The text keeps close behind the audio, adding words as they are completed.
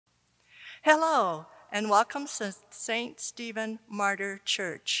Hello, and welcome to St. Stephen Martyr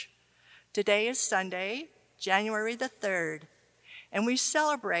Church. Today is Sunday, January the 3rd, and we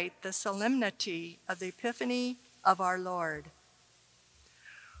celebrate the solemnity of the Epiphany of our Lord.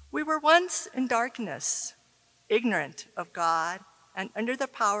 We were once in darkness, ignorant of God, and under the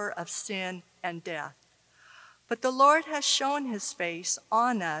power of sin and death. But the Lord has shown his face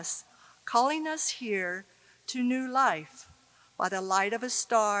on us, calling us here to new life by the light of a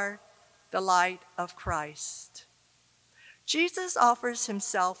star, the light of Christ. Jesus offers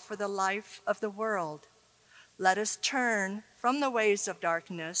himself for the life of the world. Let us turn from the ways of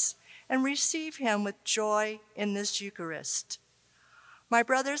darkness and receive him with joy in this Eucharist. My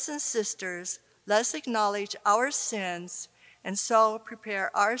brothers and sisters, let's acknowledge our sins and so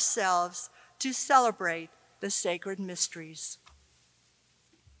prepare ourselves to celebrate the sacred mysteries.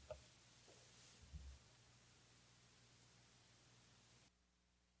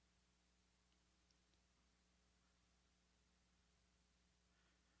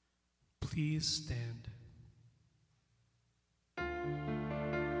 Please stand.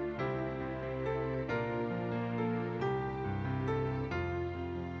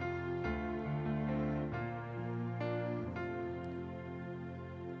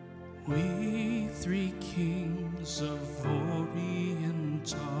 We three kings of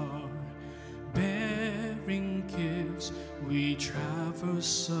Orient are, bearing gifts we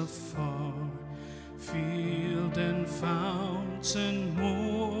traverse afar, field and fountain,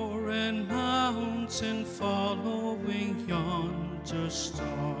 moor and mountain, following yonder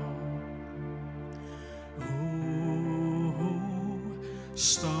star. Oh,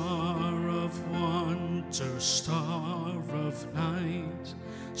 star of wonder, star of night,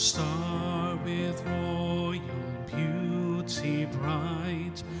 star with royal beauty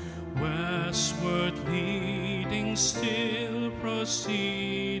bright, westward leading, still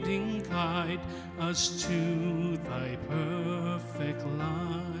proceeding, guide us to thy perfect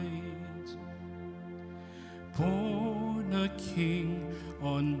light. Born a king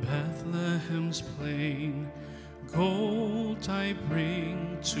on Bethlehem's plain, gold I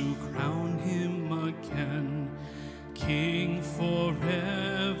bring to crown him again, King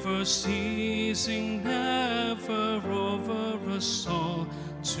forever, ceasing never over us all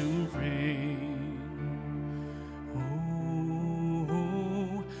to reign.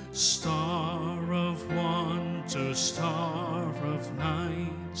 Oh, star of wonder, star of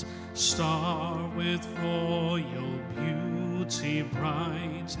night, star with royal beauty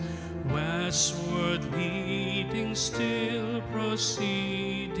bright, westward leading, still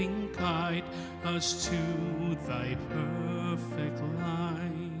proceeding, guide us to thy perfect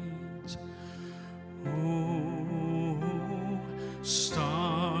light. Oh,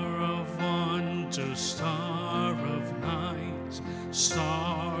 star of wonder, star of night,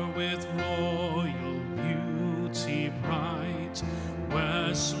 star with royal beauty bright,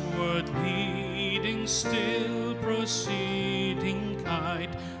 westward leading, still proceeding,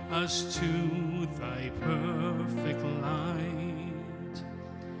 guide us to thy perfect light.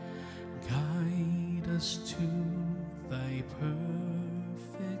 Guide us to thy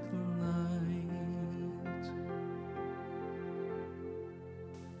perfect light.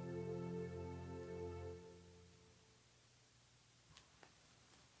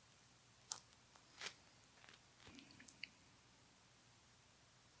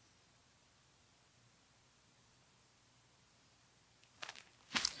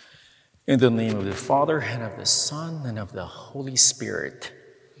 In the name of the Father, and of the Son, and of the Holy Spirit.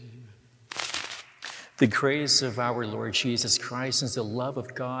 The grace of our Lord Jesus Christ, and the love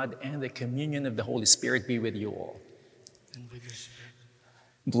of God, and the communion of the Holy Spirit be with you all. And with your spirit.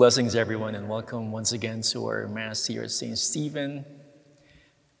 Blessings, everyone, and welcome once again to our Mass here at St. Stephen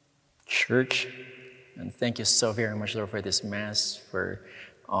Church. And thank you so very much, Lord, for this Mass, for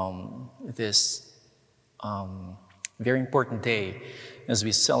this very important day as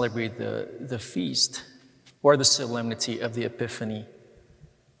we celebrate the feast or the solemnity of the Epiphany.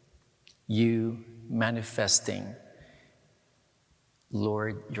 You manifesting,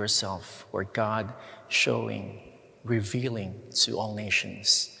 Lord, yourself, or God showing, revealing to all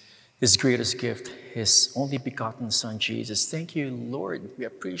nations his greatest gift, his only begotten Son, Jesus. Thank you, Lord. We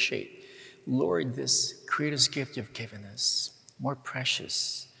appreciate, Lord, this greatest gift you've given us, more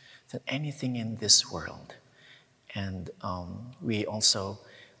precious than anything in this world. And we also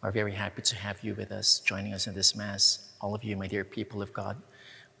are very happy to have you with us, joining us in this Mass. All of you, my dear people of God,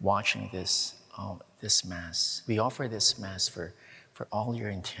 watching this Mass. We offer this Mass for all your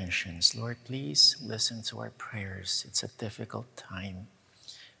intentions. Lord, please listen to our prayers. It's a difficult time.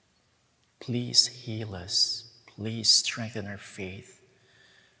 Please heal us. Please strengthen our faith.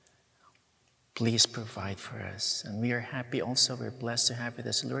 please provide for us. And we are happy also, we're blessed to have with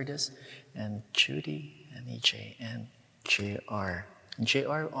us Lourdes and Judy and EJ and JR. And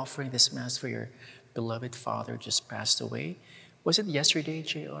JR, offering this Mass for your beloved father just passed away. Was it yesterday,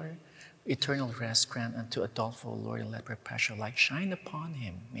 JR? Eternal rest grant unto Adolfo, Lord, and let perpetual light shine upon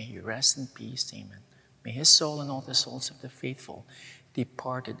him. May he rest in peace, amen. May his soul and all the souls of the faithful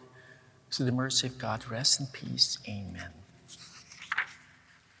departed through the mercy of God rest in peace, amen.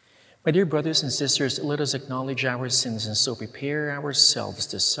 My dear brothers and sisters, let us acknowledge our sins and so prepare ourselves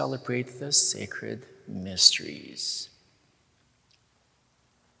to celebrate the sacred mysteries.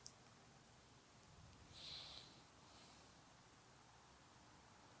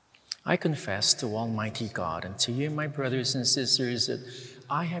 I confess to Almighty God and to you, my brothers and sisters, that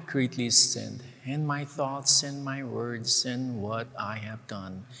I have greatly sinned in my thoughts, in my words, in what I have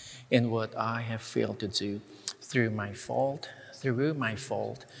done, in what I have failed to do, through my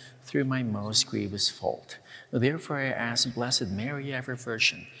most grievous fault. Therefore I ask Blessed Mary, ever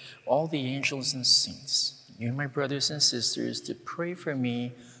Virgin, all the angels and saints, you, my brothers and sisters, to pray for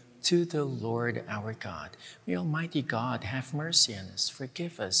me to the Lord our God. May Almighty God have mercy on us,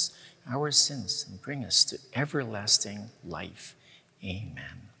 forgive us our sins, and bring us to everlasting life.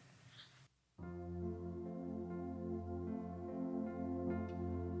 Amen.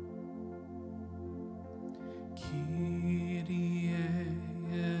 Kyrie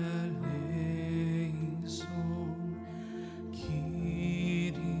eleison,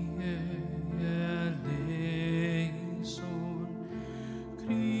 Kyrie eleison,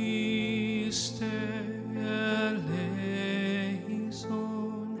 Christe eleison,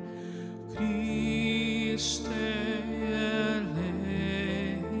 Christe eleison,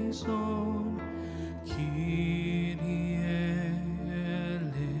 Kyrie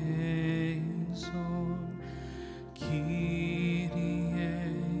eleison, Kyrie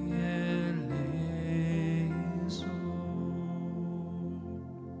eleison.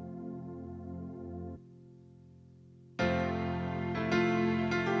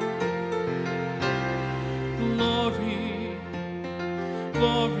 Glory,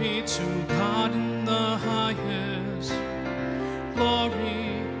 glory to God in the highest.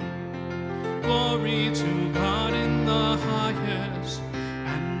 Glory, glory to God in the highest.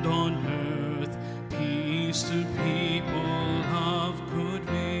 And on earth, peace to people of good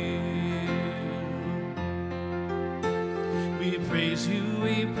will. We praise you,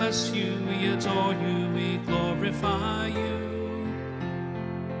 we bless you, we adore you, we glorify you.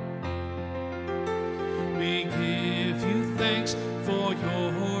 We give you thanks for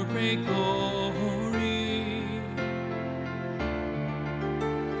your great glory.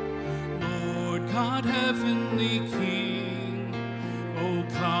 Lord God, heavenly King, O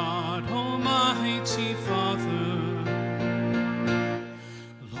God, almighty Father,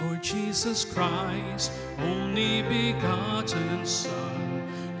 Lord Jesus Christ, only begotten Son,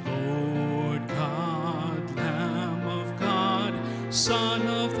 Lord God, Lamb of God, Son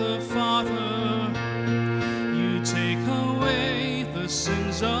of the Father, you take away the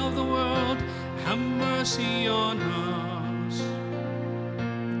sins of the world, have mercy on us.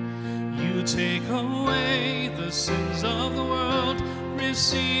 You take away the sins of the world,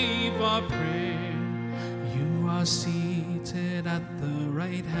 receive our prayer. You are seated at the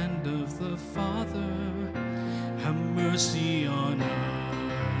right hand of the Father, have mercy on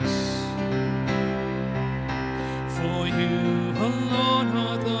us. For you alone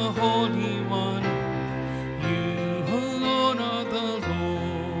are the Holy One, you alone are the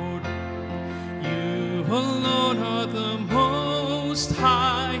Lord, you alone are the Most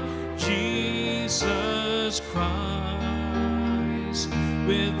High, Jesus Christ,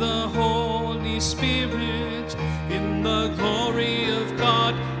 with the Holy Spirit, in the glory of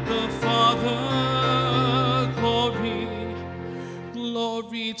God the Father. Glory,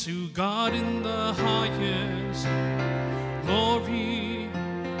 glory to God in the highest. Glory,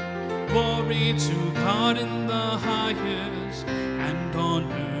 glory to God in the highest, and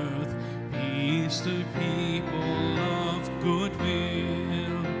on earth peace to people of good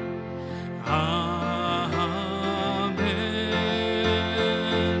will. Amen.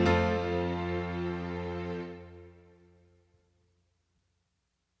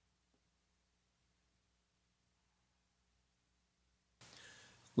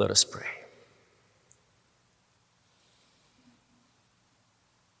 Let us pray.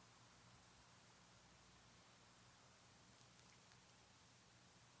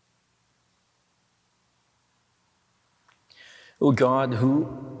 O God, who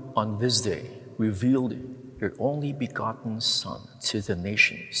on this day revealed your only begotten Son to the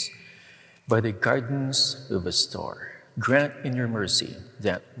nations by the guidance of a star, grant in your mercy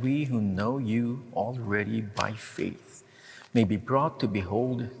that we who know you already by faith may be brought to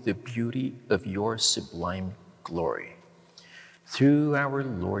behold the beauty of your sublime glory. Through our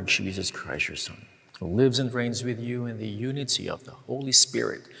Lord Jesus Christ, your Son, who lives and reigns with you in the unity of the Holy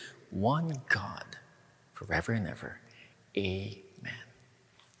Spirit, one God, forever and ever. Amen.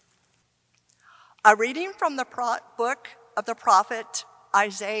 A reading from the book of the prophet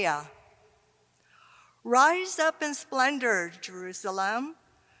Isaiah. Rise up in splendor, Jerusalem.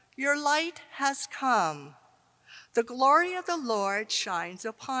 Your light has come. The glory of the Lord shines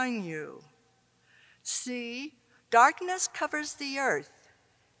upon you. See, darkness covers the earth,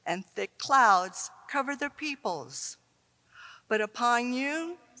 and thick clouds cover the peoples. But upon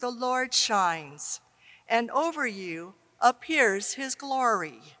you the Lord shines, and over you appears his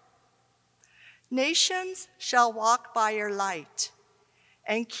glory. Nations shall walk by your light,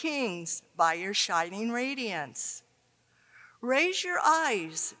 and kings by your shining radiance. Raise your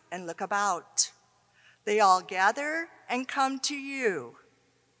eyes and look about. They all gather and come to you.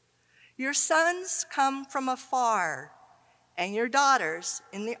 Your sons come from afar, and your daughters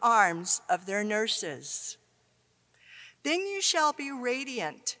in the arms of their nurses. Then you shall be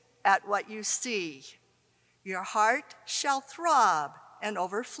radiant at what you see. Your heart shall throb and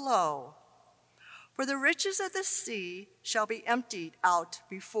overflow. For the riches of the sea shall be emptied out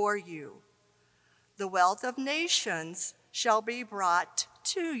before you. The wealth of nations shall be brought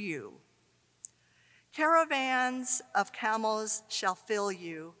to you. Caravans of camels shall fill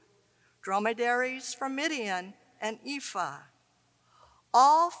you, dromedaries from Midian and Ephah.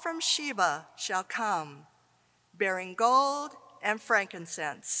 All from Sheba shall come, bearing gold and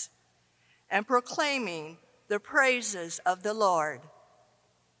frankincense, and proclaiming the praises of the Lord.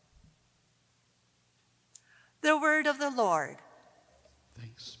 The word of the Lord.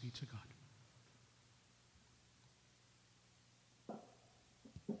 Thanks be to God.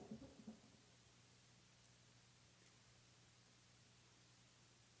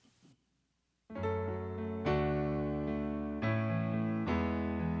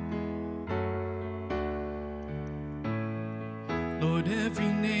 Lord, every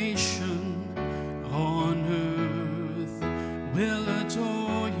nation on earth will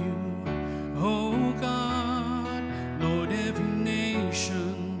adore you, oh God. Lord, every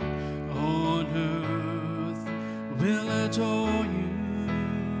nation on earth will adore you.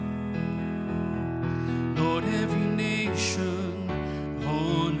 Lord, every nation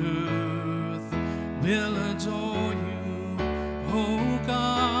on earth will adore you, oh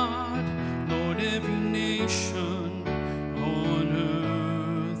God. Lord, every nation on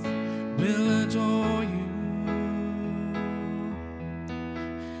earth will adore you.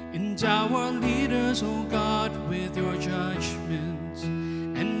 Endow our leaders, O God, with your judgments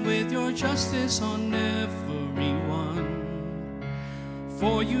and with your justice on everyone.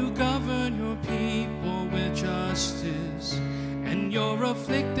 For you govern your people with justice and your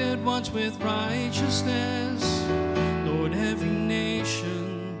afflicted ones with righteousness. Lord, every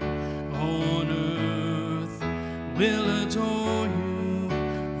nation on earth will adore you,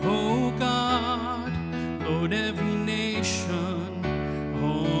 oh God. Lord, every nation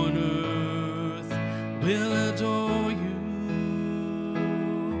on earth will adore you.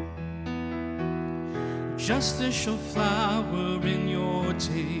 Justice shall flower in your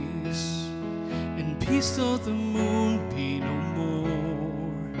days, and peace till the moon be no more.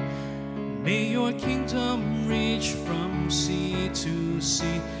 May your kingdom reach from sea to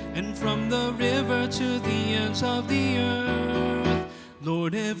sea, and from the river to the ends of the earth.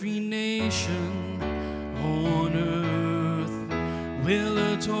 Lord, every nation on earth will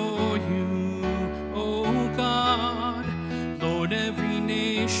adore you, oh God. Lord, every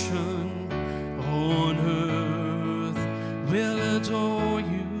nation on earth will adore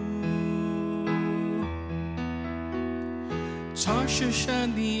you. Tarshish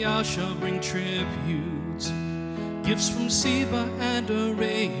and the Isle shall bring tribute, gifts from Seba and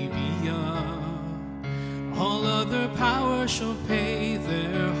Arabia. All other powers shall pay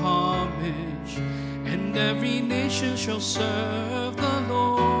their homage, and every nation shall serve the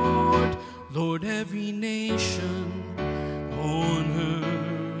Lord. Lord, every nation on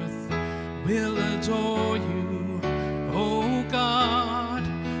earth will adore you, oh God.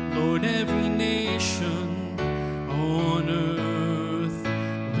 Lord, every nation on earth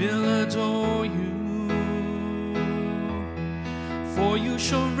will adore you. For you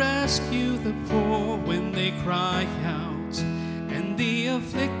shall rescue the poor when they cry out, and the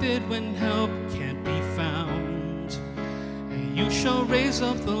afflicted when help can't be found. And you shall raise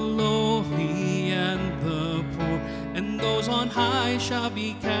up the lowly and the poor, and those on high shall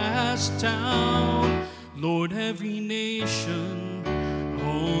be cast down. Lord, every nation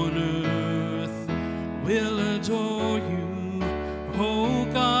on earth will adore you, O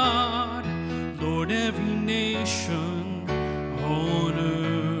God. Lord, every nation on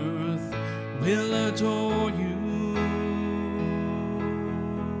earth will adore you.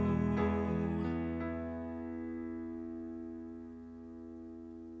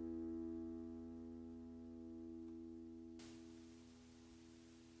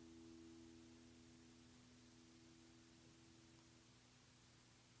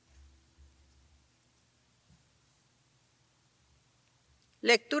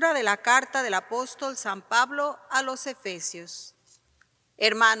 Lectura de la carta del apóstol San Pablo a los Efesios.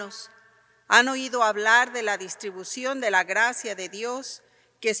 Hermanos, han oído hablar de la distribución de la gracia de Dios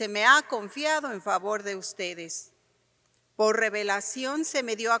que se me ha confiado en favor de ustedes. Por revelación se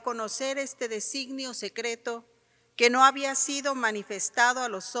me dio a conocer este designio secreto que no había sido manifestado a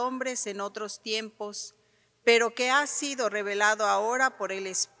los hombres en otros tiempos, pero que ha sido revelado ahora por el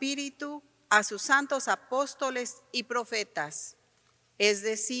Espíritu a sus santos apóstoles y profetas. Es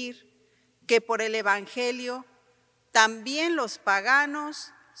decir, que por el Evangelio también los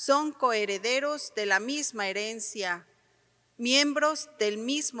paganos son coherederos de la misma herencia, miembros del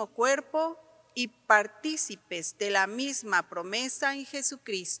mismo cuerpo y partícipes de la misma promesa en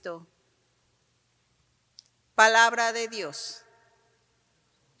Jesucristo. Palabra de Dios.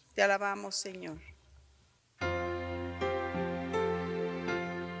 Te alabamos, Señor.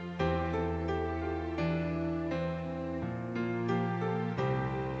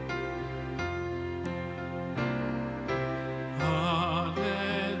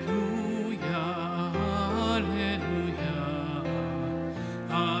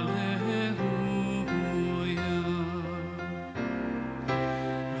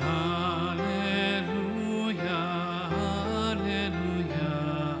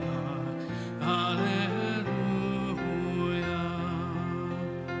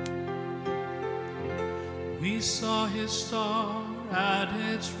 We saw his star at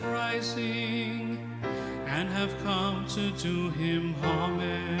its rising and have come to do him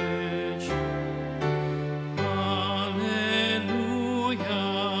homage. Alleluia,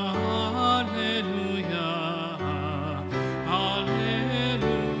 alleluia, alleluia,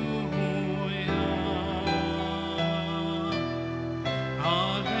 alleluia.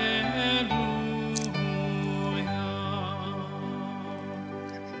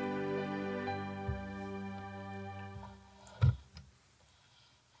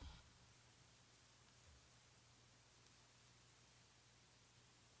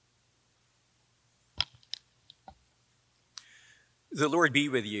 The Lord be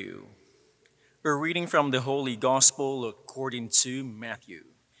with you. A reading from the Holy Gospel according to Matthew.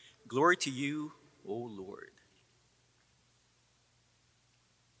 Glory to you, O Lord.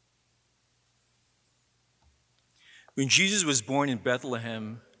 When Jesus was born in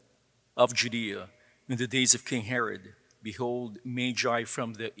Bethlehem of Judea, in the days of King Herod, behold, Magi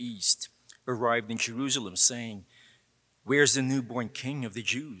from the east arrived in Jerusalem, saying, "Where's the newborn King of the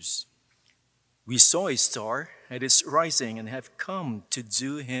Jews? We saw a star at its rising and have come to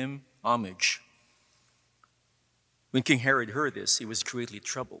do him homage." When King Herod heard this, he was greatly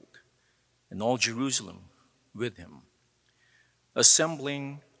troubled, and all Jerusalem with him.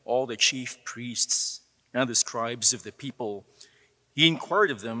 Assembling all the chief priests and the scribes of the people, he inquired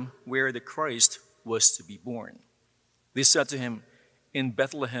of them where the Christ was to be born. They said to him, "In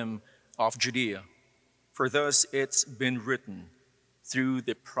Bethlehem of Judea, for thus it's been written through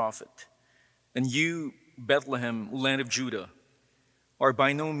the prophet. And you, Bethlehem, land of Judah, are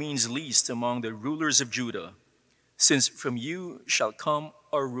by no means least among the rulers of Judah, since from you shall come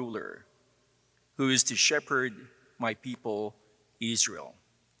a ruler, who is to shepherd my people Israel."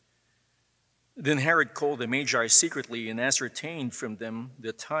 Then Herod called the Magi secretly and ascertained from them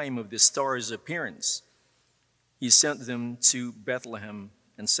the time of the star's appearance. He sent them to Bethlehem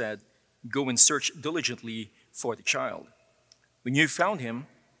and said, "Go and search diligently for the child. When you found him,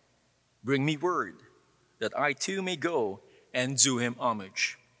 bring me word, that I too may go and do him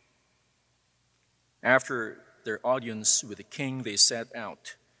homage." After their audience with the king, they set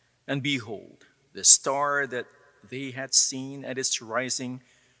out, and behold, the star that they had seen at its rising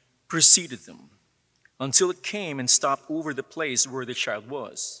preceded them, until it came and stopped over the place where the child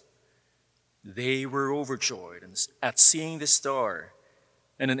was. They were overjoyed at seeing the star,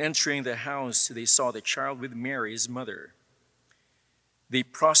 and on entering the house, they saw the child with Mary, his mother. They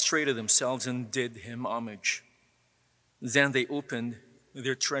prostrated themselves and did him homage. Then they opened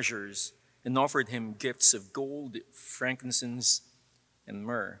their treasures and offered him gifts of gold, frankincense, and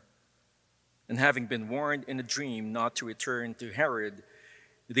myrrh. And having been warned in a dream not to return to Herod,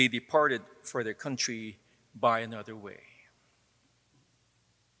 they departed for their country by another way.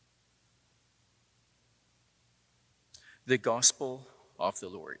 The Gospel of the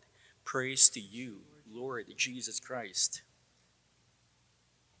Lord. Praise to you, Lord Jesus Christ.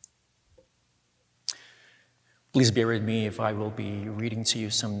 Please bear with me if I will be reading to you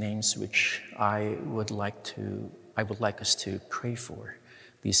some names which I would like us to pray for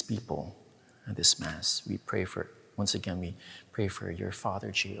these people at this Mass. We pray for, once again, we pray for your father,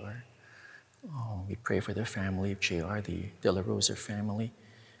 J.R. We pray for the family of J.R., the De La Rosa family.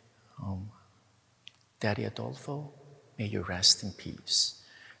 Daddy Adolfo, may you rest in peace.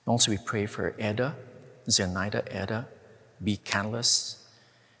 And also we pray for Eda, Zenaida Eda, B. Canlas.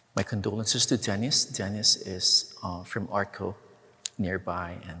 My condolences to Dennis. Dennis is from Arco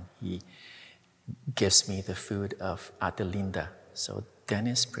nearby, and he gives me the food of Adelinda. So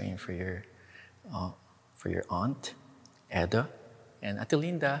Dennis, praying for your aunt, Eda. And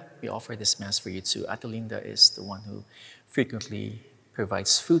Adelinda, we offer this Mass for you too. Adelinda is the one who frequently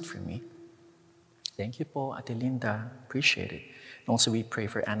provides food for me. Thank you po, Adelinda. Appreciate it. And also we pray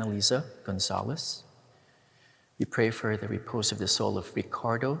for Annalisa Gonzalez. We pray for the repose of the soul of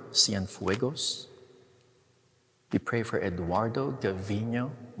Ricardo Cienfuegos. We pray for Eduardo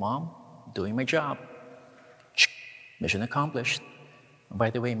Gavino. Mom, doing my job. Mission accomplished. And by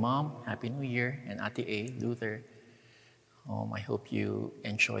the way, Mom, Happy New Year. And Ate A, Luther, I hope you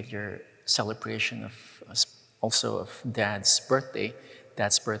enjoyed your celebration of Dad's birthday.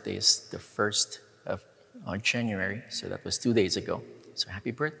 Dad's birthday is the 1st of January, so that was 2 days ago. So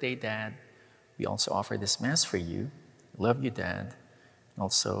happy birthday, Dad. We also offer this Mass for you. Love you, Dad. And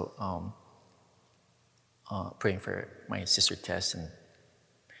also praying for my sister Tess and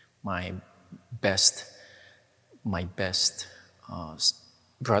my best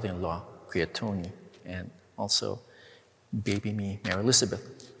brother-in-law, Kuya Tony, and also baby me, Mary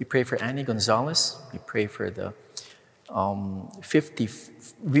Elizabeth. We pray for Annie Gonzalez. We pray for the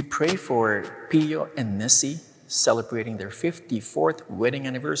we pray for Pio and Nessie celebrating their 54th wedding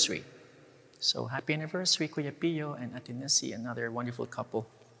anniversary. So happy anniversary, Kuya Pio and Ate Nessie, another wonderful couple,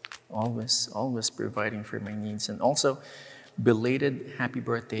 always providing for my needs. And also, belated happy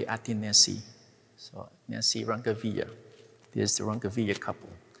birthday, Ate Nessie. So Nessie Rancavilla. This is the Rancavilla couple.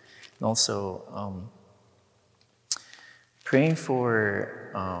 And also, praying for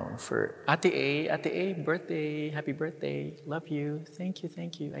Ate A, birthday, happy birthday, love you, thank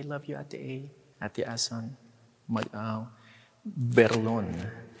you, I love you, Ate A, Ate Asan, Berlon.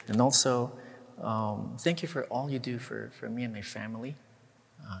 And also, thank you for all you do for me and my family,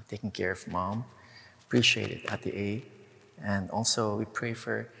 taking care of Mom. Appreciate it, Ate A. And also, we pray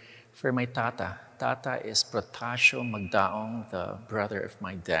for my Tata. Tata is Protasio Magdaong, the brother of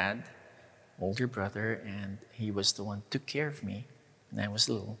my dad, older brother, and he was the one who took care of me when I was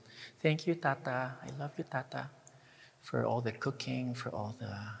little. Thank you, Tata. I love you, Tata, for all the cooking, for all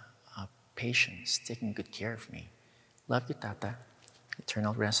the patience, taking good care of me. Love you, Tata.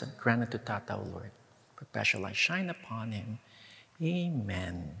 Eternal rest granted to Tata, O Lord. Perpetual light shine upon him.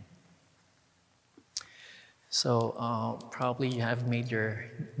 Amen. So probably you have made your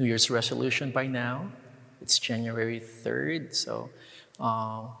New Year's resolution by now. It's January 3rd, so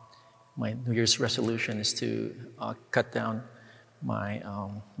my New Year's resolution is to cut down my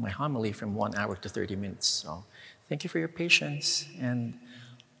homily from 1 hour to 30 minutes. So thank you for your patience. And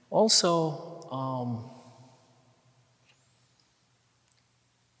also,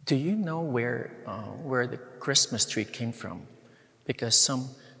 do you know where the Christmas tree came from? Because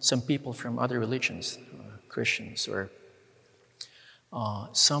some people from other religions, Christians, or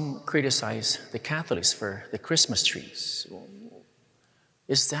some criticize the Catholics for the Christmas trees.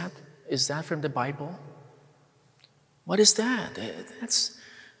 Is that from the Bible? What is that? It's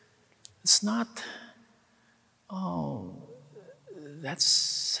not.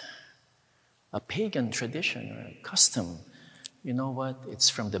 That's a pagan tradition or a custom. You know what? It's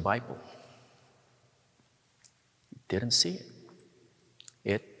from the Bible. Didn't see it.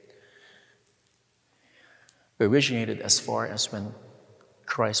 It originated as far as when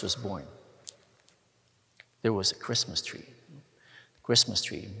Christ was born. There was a Christmas tree. Christmas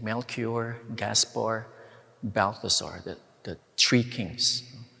tree. Melchior, Gaspar, Balthasar, the three kings,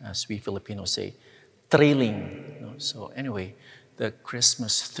 as we Filipinos say, triling. So anyway, the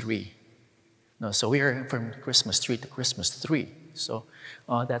Christmas tree. So we are from Christmas tree to Christmas tree. So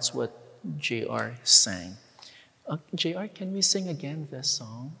that's what J.R. sang. J.R., can we sing again this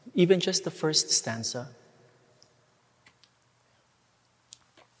song? Even just the first stanza.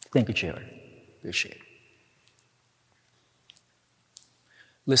 Thank you, J.R. Appreciate it.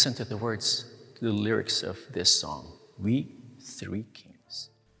 Listen to the words, to the lyrics of this song. We three kings.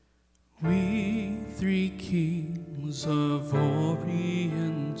 We three kings of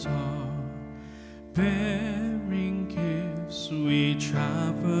Orient are bearing gifts, we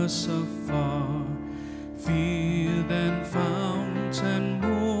traverse afar, field and fountain,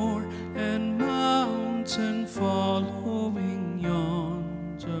 moor and mountain, following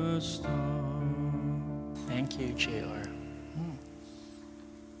yonder star. Thank you, JR.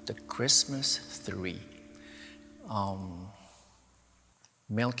 The Christmas three.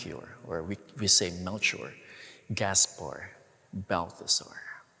 Melchior, or we say Melchior, Gaspar, Balthasar.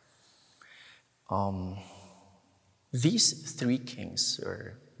 These three kings,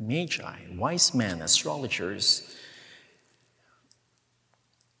 or magi, wise men, astrologers,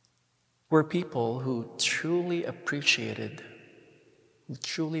 were people who truly appreciated, who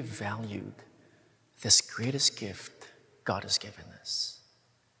truly valued this greatest gift God has given us,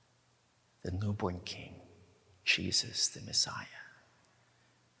 the newborn King, Jesus the Messiah.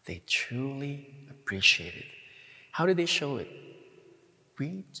 They truly appreciated. How did they show it?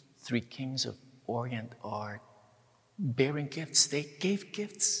 We three kings of Orient are bearing gifts. They gave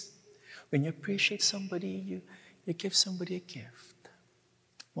gifts. When you appreciate somebody, you give somebody a gift.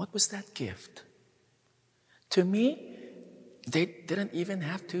 What was that gift? To me, they didn't even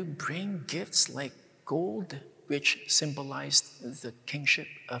have to bring gifts like gold, which symbolized the kingship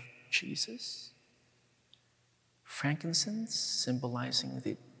of Jesus. Frankincense, symbolizing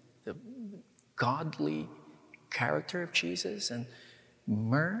the godly character of Jesus, and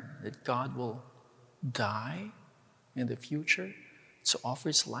myrrh, that God will die in the future to offer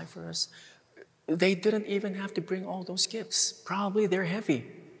his life for us. They didn't even have to bring all those gifts. Probably they're heavy.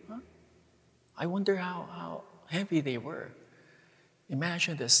 Huh? I wonder how heavy they were.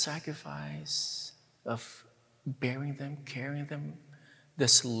 Imagine the sacrifice of bearing them, carrying them,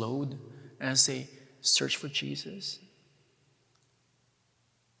 this load as they search for Jesus.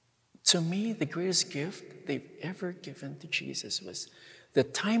 To me, the greatest gift they've ever given to Jesus was the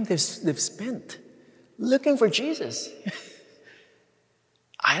time they've spent looking for Jesus.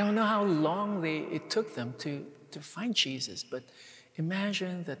 I don't know how long it took them to find Jesus, but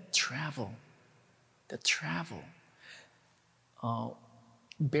imagine the travel,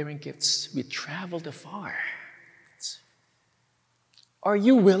 bearing gifts. We traveled afar. Are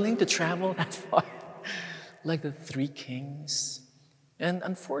you willing to travel that far? Like the three kings? And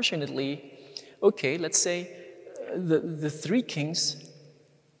unfortunately, okay, let's say the three kings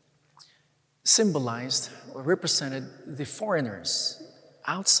symbolized or represented the foreigners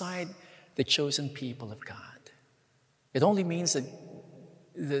outside the chosen people of God. It only means that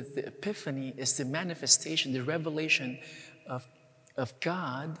the Epiphany is the manifestation, the revelation of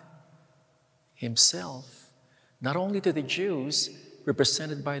God himself, not only to the Jews,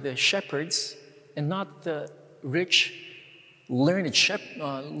 represented by the shepherds, and not the rich, learned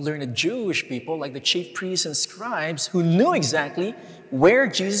Jewish people like the chief priests and scribes who knew exactly where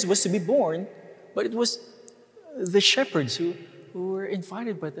Jesus was to be born, but it was the shepherds who were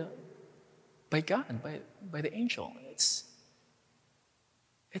invited by God, by the angel. It's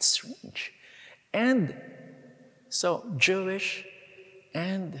strange. And so Jewish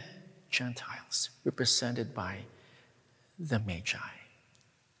and Gentiles represented by the Magi,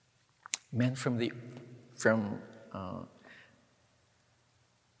 men from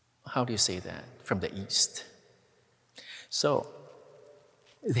how do you say that? From the east. So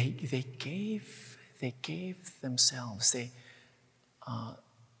they gave themselves. They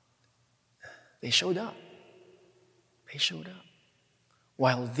showed up. They showed up.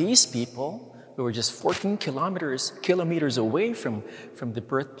 While these people, who were just 14 kilometers away from the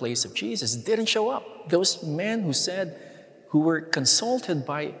birthplace of Jesus, didn't show up. Those men who were consulted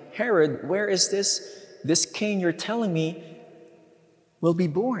by Herod, where is this king you're telling me will be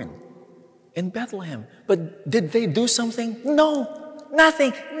born? In Bethlehem. But did they do something? No,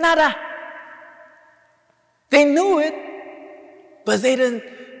 nothing, nada. They knew it, but they didn't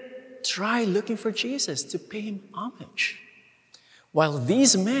try looking for Jesus to pay him homage. While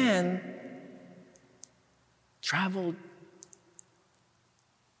these men traveled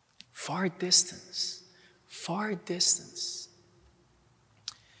far distance,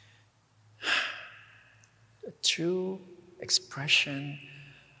 a true expression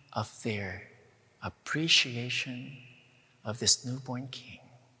of their appreciation of this newborn king.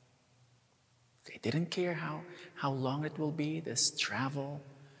 They didn't care how long it will be, this travel.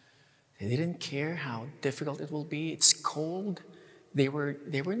 They didn't care how difficult it will be. It's cold. They were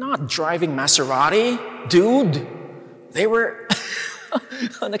not driving Maserati, dude. They were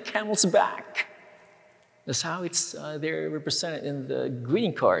on a camel's back. That's how they're represented in the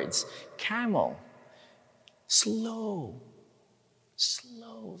greeting cards. Camel.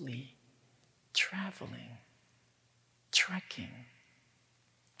 Slowly traveling, trekking,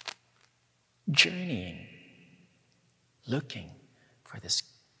 journeying, looking for this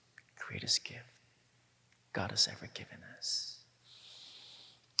greatest gift God has ever given us.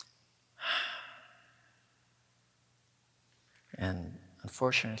 And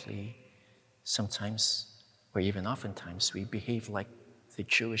unfortunately, sometimes, or even oftentimes, we behave like the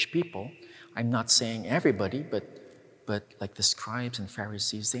Jewish people. I'm not saying everybody, but like the scribes and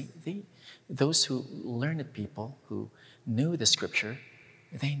Pharisees, those who learned people who knew the scripture,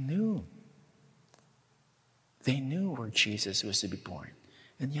 they knew where Jesus was to be born,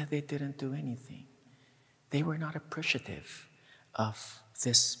 and yet they didn't do anything. They were not appreciative of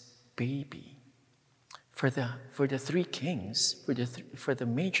this baby. For the three kings, for the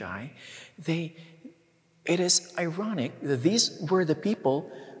Magi, it is ironic that these were the people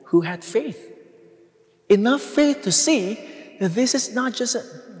who had faith. Enough faith to see that this is not just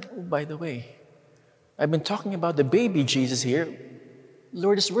oh, by the way, I've been talking about the baby Jesus here.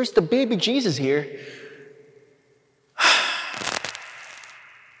 Lord, where's the baby Jesus here?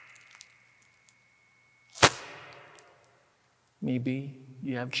 Maybe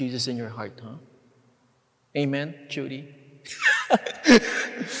you have Jesus in your heart, huh? Amen, Judy?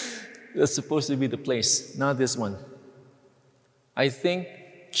 That's supposed to be the place, not this one. I think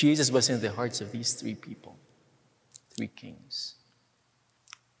Jesus was in the hearts of these three people, three kings,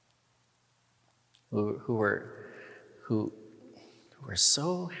 who were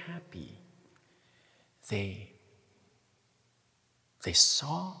so happy. They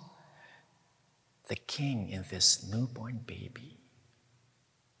saw the king in this newborn baby.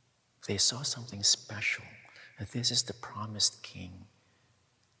 They saw something special, that this is the promised king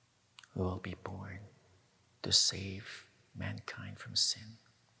who will be born to save mankind from sin.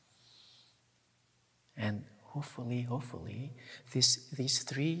 And hopefully, these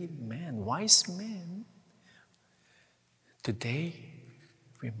three men, wise men, today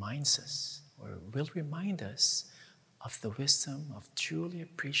reminds us, or will remind us, of the wisdom of truly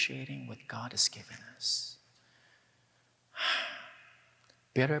appreciating what God has given us.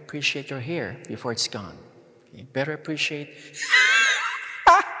 Better appreciate your hair before it's gone. Okay? Better appreciate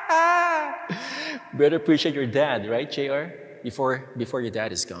your dad, right, JR? Before your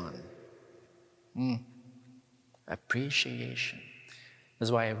dad is gone. Appreciation.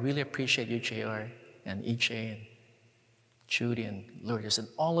 That's why I really appreciate you, JR, and EJ, and Judy, and Lourdes, and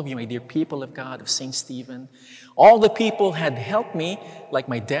all of you, my dear people of God, of St. Stephen. All the people had helped me, like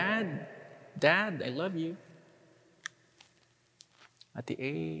my dad. Dad, I love you. At the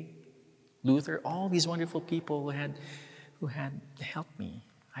A, Luther, all these wonderful people who had helped me.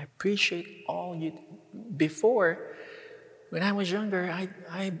 I appreciate all you. Before, when I was younger,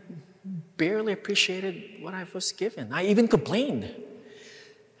 I barely appreciated what I was given. I even complained.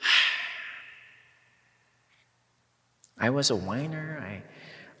 I was a whiner.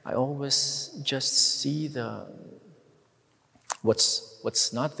 I always just see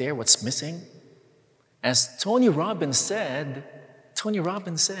what's not there, what's missing. As Tony Robbins said,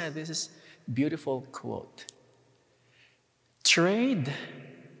 this is a beautiful quote. Trade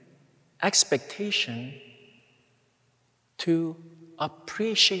expectation to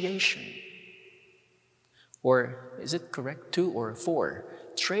appreciation. Or is it correct? 2 or 4.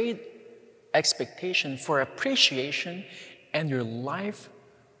 Trade expectation for appreciation, and your life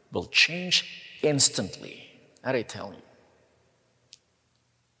will change instantly. That I tell you.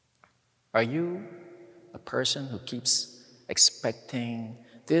 Are you a person who keeps expecting,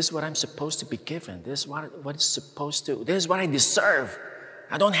 this is what I'm supposed to be given, this is what is supposed to, this is what I deserve,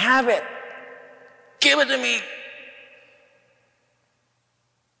 I don't have it, give it to me?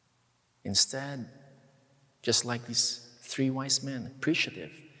 Instead, just like these 3 wise men,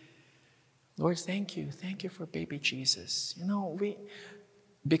 appreciative. Lord, thank you for baby Jesus. You know,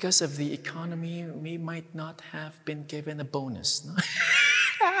 because of the economy, we might not have been given a bonus. No,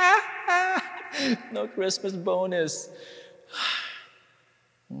 no Christmas bonus.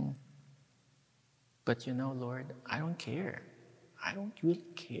 But you know, Lord, I don't care. I don't really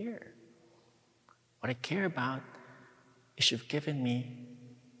care. What I care about is you've given me,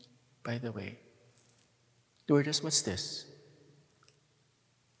 by the way, Lourdes, what's this?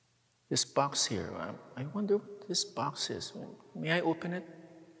 This box here. I wonder what this box is. May I open it?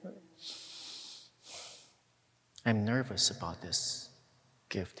 I'm nervous about this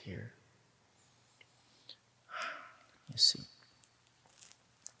gift here. Let me see.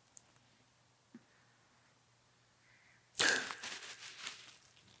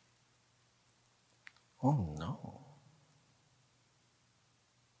 Oh no.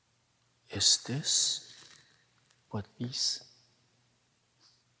 Is this what these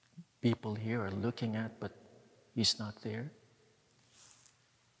people here are looking at, but He's not there.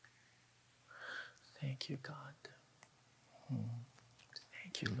 Thank you, God.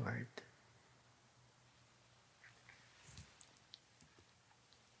 Thank you, Lord.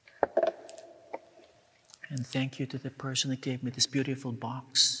 And thank you to the person that gave me this beautiful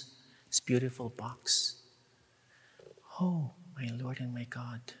box. This beautiful box. Oh, my Lord and my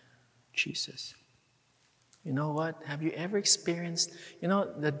God, Jesus. You know what? Have you ever experienced,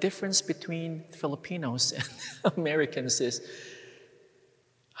 the difference between Filipinos and Americans is,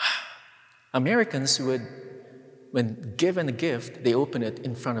 Americans would, when given a gift, they open it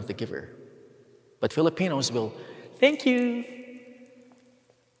in front of the giver. But Filipinos will, thank you.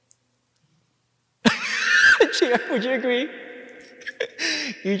 Would you agree?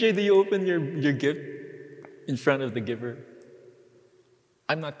 Usually you open your gift in front of the giver.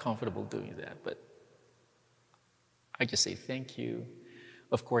 I'm not comfortable doing that, but I just say thank you.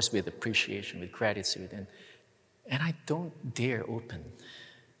 Of course, with appreciation, with gratitude. And I don't dare open.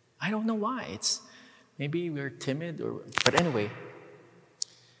 I don't know why. It's maybe we're timid but anyway.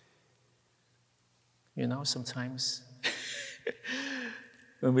 Sometimes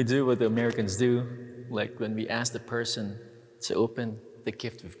when we do what the Americans do, like when we ask the person to open the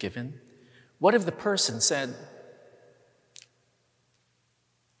gift we've given, what if the person said,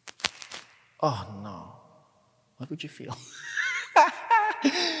 oh no, what would you feel?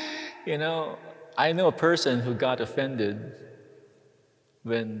 I know a person who got offended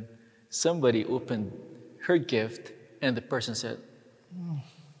when somebody opened her gift and the person said,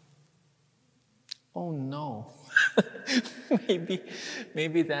 oh no.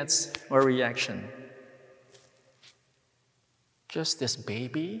 maybe that's our reaction. Just this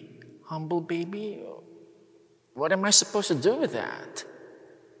baby, humble baby? What am I supposed to do with that?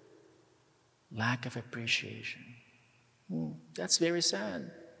 Lack of appreciation. That's very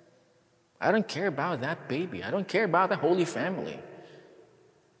sad. I don't care about that baby. I don't care about the Holy Family.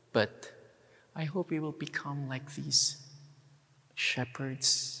 But I hope we will become like these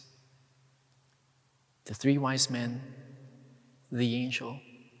shepherds, the 3 wise men, the angel,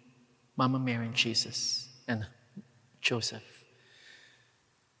 Mama Mary and Jesus, and Joseph.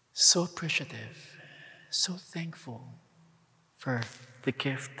 So appreciative, so thankful for the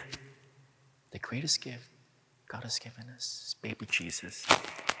gift, the greatest gift God has given us, baby Jesus.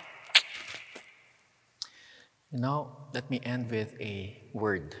 Let me end with a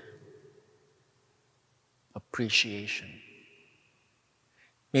word. Appreciation.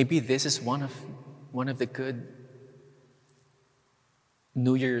 Maybe this is one of the good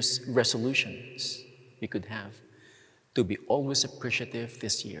New Year's resolutions we could have, to be always appreciative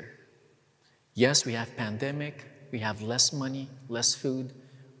this year. Yes, we have pandemic, we have less money, less food,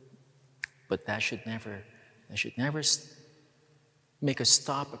 but that should never make us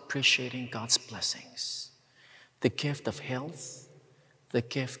stop appreciating God's blessings. The gift of health, the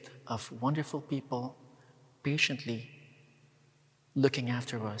gift of wonderful people patiently looking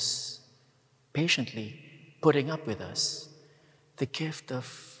after us, patiently putting up with us, the gift of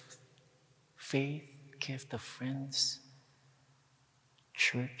faith, gift of friends,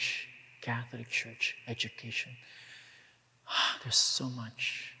 church, Catholic Church, education. There's so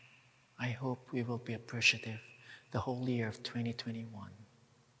much. I hope we will be appreciative the whole year of 2021.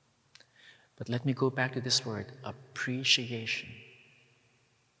 But let me go back to this word, appreciation.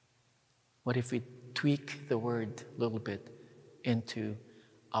 What if we tweak the word a little bit into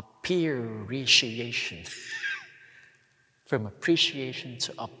appreciation? From appreciation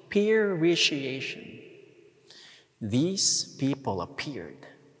to appreciation. These people appeared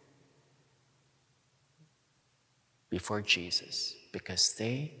before Jesus because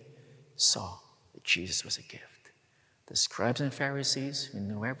they saw that Jesus was a gift. The scribes and Pharisees who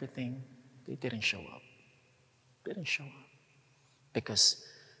knew everything, they didn't show up. They didn't show up because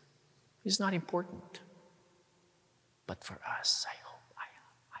he's not important. But for us, I hope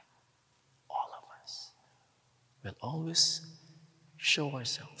all of us will always show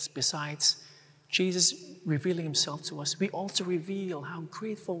ourselves. Besides Jesus revealing himself to us, we also reveal how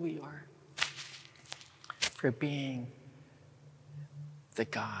grateful we are for being the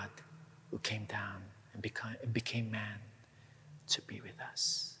God who came down and became man to be with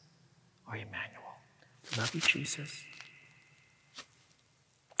us. Or Emmanuel. Love you, Jesus.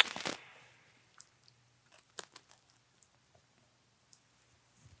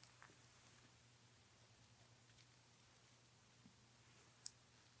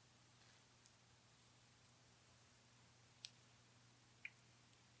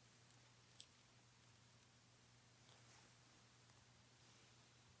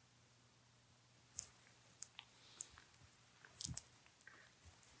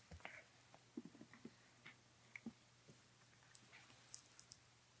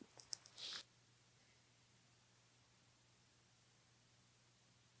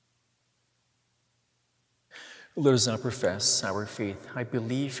 Let us now profess our faith. I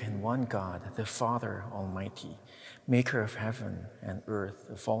believe in one God, the Father Almighty, maker of heaven and earth,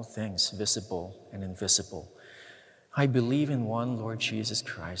 of all things visible and invisible. I believe in one Lord Jesus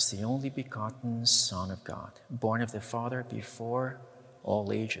Christ, the only begotten Son of God, born of the Father before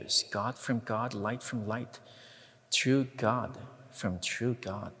all ages, God from God, light from light, true God from true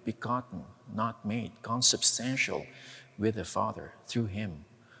God, begotten, not made, consubstantial with the Father. Through him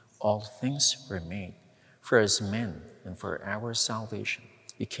all things were made. For as men and for our salvation,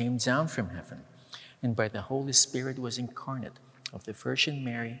 he came down from heaven, and by the Holy Spirit was incarnate of the Virgin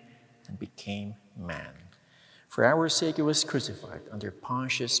Mary and became man. For our sake he was crucified under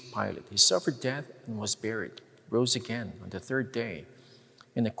Pontius Pilate. He suffered death and was buried, rose again on the third day,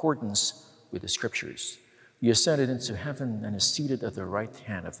 in accordance with the Scriptures. He ascended into heaven and is seated at the right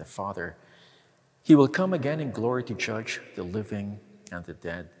hand of the Father. He will come again in glory to judge the living and the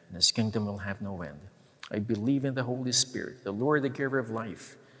dead, and his kingdom will have no end. I believe in the Holy Spirit, the Lord, the giver of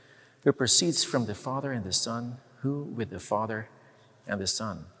life, who proceeds from the Father and the Son, who with the Father and the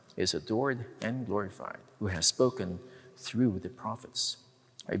Son is adored and glorified, who has spoken through the prophets.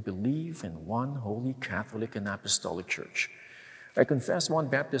 I believe in one holy Catholic and Apostolic Church. I confess one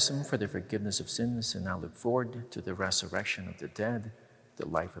baptism for the forgiveness of sins, and I look forward to the resurrection of the dead, the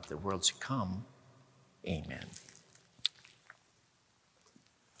life of the world to come. Amen.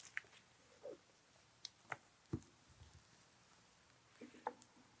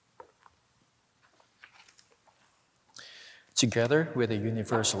 Together with the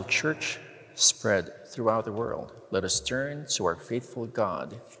universal church spread throughout the world, let us turn to our faithful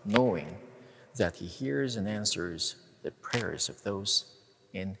God, knowing that he hears and answers the prayers of those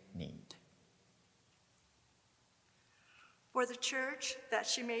in need. For the church, that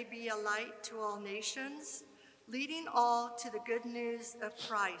she may be a light to all nations, leading all to the good news of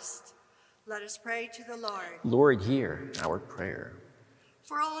Christ, let us pray to the Lord. Lord, hear our prayer.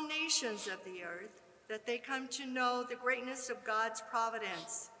 For all nations of the earth, that they come to know the greatness of God's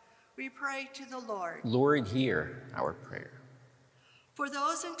providence, we pray to the Lord. Lord, hear our prayer. For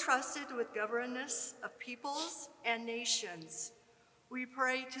those entrusted with governance of peoples and nations, we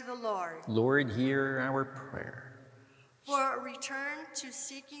pray to the Lord. Lord, hear our prayer. For a return to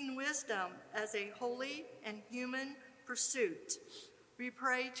seeking wisdom as a holy and human pursuit, we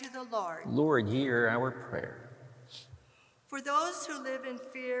pray to the Lord. Lord, hear our prayer. For those who live in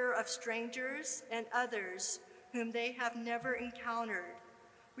fear of strangers and others whom they have never encountered,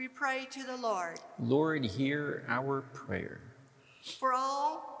 we pray to the Lord. Lord, hear our prayer. For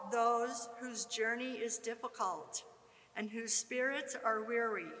all those whose journey is difficult and whose spirits are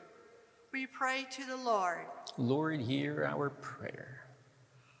weary, we pray to the Lord. Lord, hear our prayer.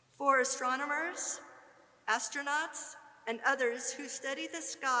 For astronomers, astronauts, and others who study the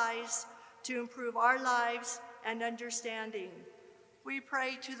skies to improve our lives and understanding, we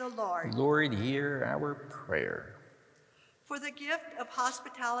pray to the Lord. Lord, hear our prayer. For the gift of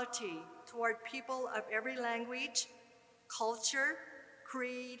hospitality toward people of every language, culture,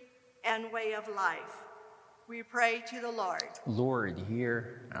 creed, and way of life, we pray to the Lord. Lord,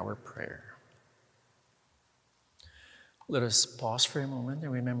 hear our prayer. Let us pause for a moment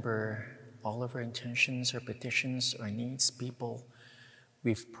and remember all of our intentions, our petitions, our needs, people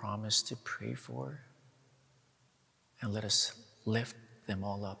we've promised to pray for. And let us lift them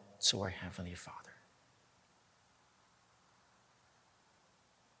all up to our Heavenly Father.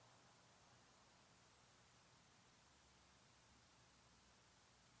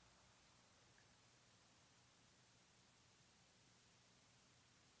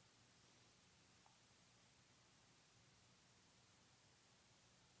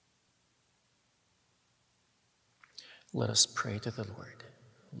 Let us pray to the Lord.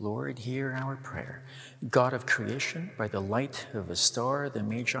 Lord, hear our prayer. God of creation, by the light of a star, the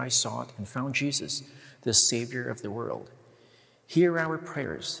Magi sought and found Jesus, the Savior of the world. Hear our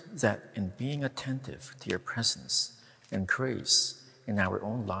prayers, that in being attentive to your presence and grace in our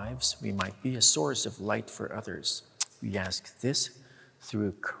own lives, we might be a source of light for others. We ask this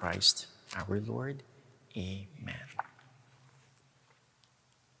through Christ our Lord. Amen.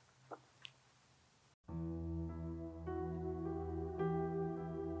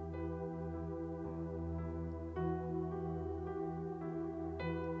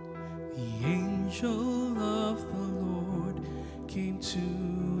 The angel of the Lord came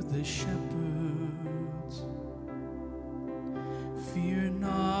to the shepherds. Fear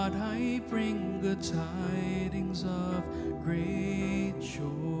not, I bring good tidings of great joy.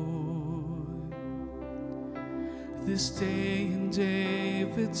 This day in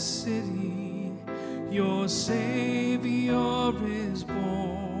David's city, your Savior is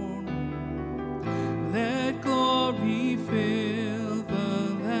born. Let glory fill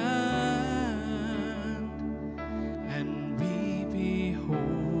the land, and we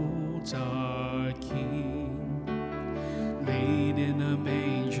behold our King. Laid in a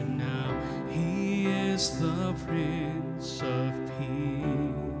manger now, he is the Prince of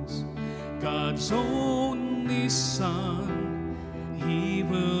Peace. God's only Son, he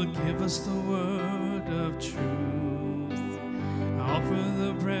will give us the word of truth, offer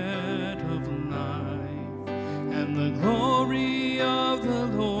the bread of life, and the glory of the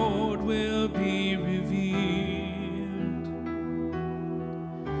Lord will be revealed.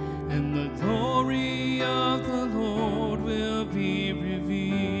 And the glory of the Lord will be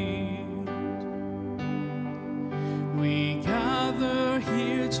revealed. We gather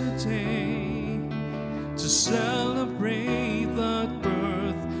here today to celebrate the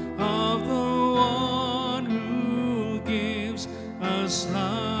birth of the one who gives us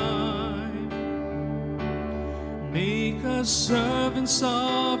life. Make us servants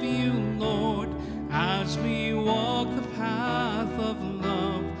of you, Lord, as we walk the path of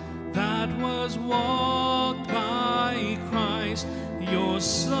love that was walked by Christ, your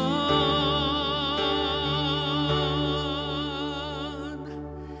Son.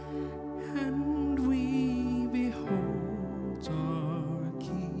 And we behold our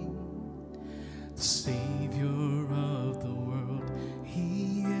King, the Savior of the world.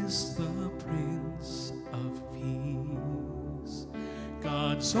 He is the Prince of Peace,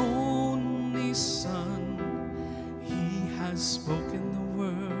 God's only Son. He has spoken the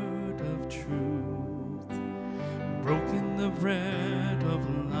word of truth, broken the bread of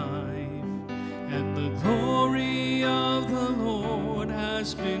life, and the glory of the Lord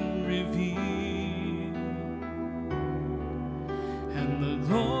has been revealed. And the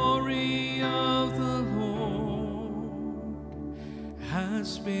glory of the Lord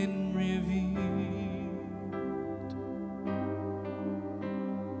has been revealed.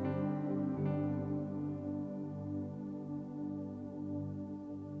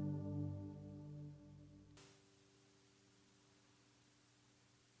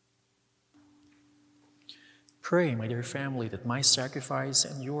 Pray, my dear family, that my sacrifice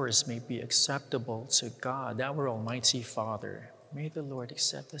and yours may be acceptable to God, our Almighty Father. May the Lord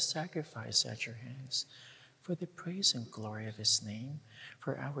accept the sacrifice at your hands for the praise and glory of his name,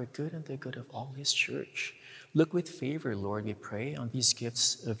 for our good and the good of all his church. Look with favor, Lord, we pray, on these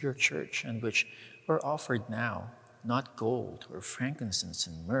gifts of your church, and which are offered now, not gold or frankincense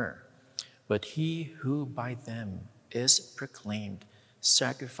and myrrh, but he who by them is proclaimed,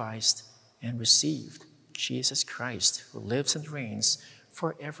 sacrificed, and received, Jesus Christ, who lives and reigns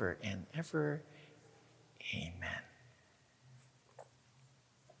forever and ever. Amen.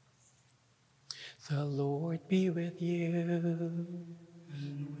 The Lord be with you. And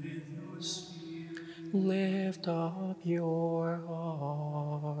with your spirit, Lift up your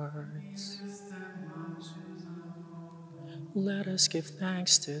hearts. lift them up to the Lord. Let us give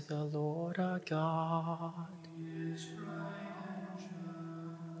thanks to the Lord our God. It is right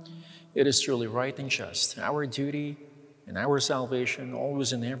and just. It is truly right and just, our duty and our salvation,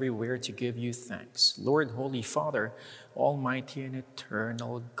 always and everywhere, to give you thanks, Lord, Holy Father, Almighty and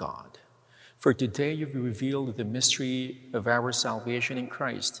eternal God. For today you've revealed the mystery of our salvation in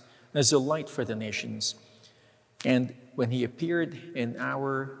Christ as a light for the nations. And when he appeared in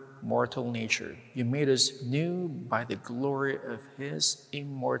our mortal nature, you made us new by the glory of his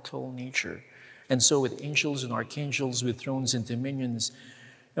immortal nature. And so with angels and archangels, with thrones and dominions,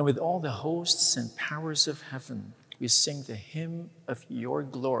 and with all the hosts and powers of heaven, we sing the hymn of your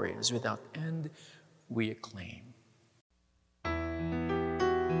glory, as without end we acclaim.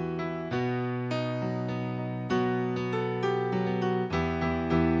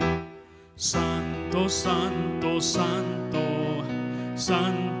 Santo, santo, santo,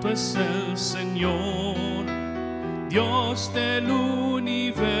 santo es el Señor, Dios del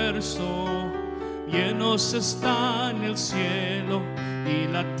universo. Llenos están el cielo y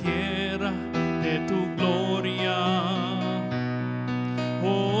la tierra de tu gloria.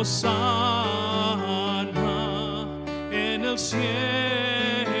 Hosana en el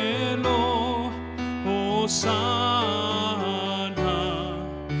cielo, Hosana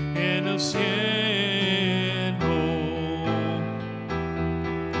en el cielo.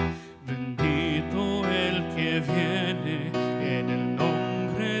 Bendito el que viene en el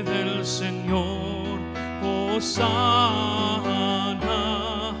nombre del Señor. Hosana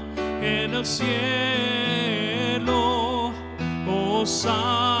en el cielo,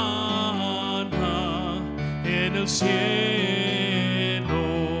 Hosana en el cielo.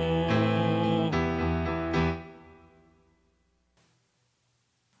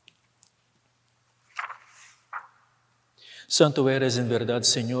 Santo eres en verdad,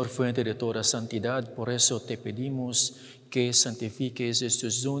 Señor, fuente de toda santidad. Por eso te pedimos que santifiques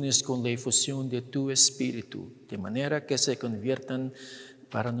estos dones con la efusión de tu Espíritu, de manera que se conviertan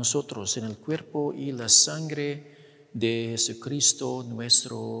para nosotros en el cuerpo y la sangre de Jesucristo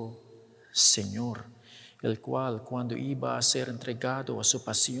nuestro Señor, el cual, cuando iba a ser entregado a su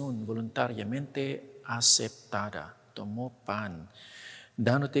pasión voluntariamente aceptada, tomó pan,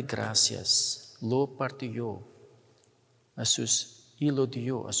 dándote gracias, lo partió y lo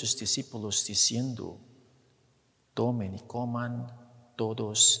dio a sus discípulos diciendo: tomen y coman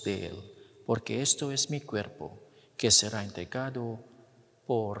todos de él, porque esto es mi cuerpo, que será entregado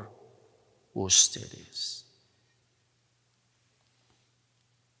por ustedes.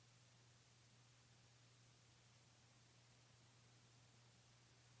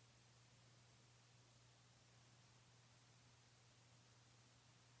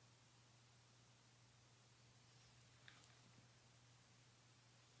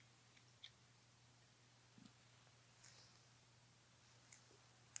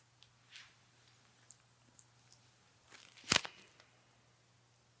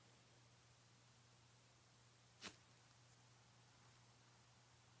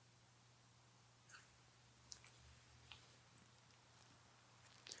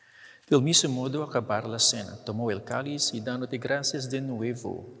 Del mismo modo, acabar la cena, tomó el cáliz y dándote gracias de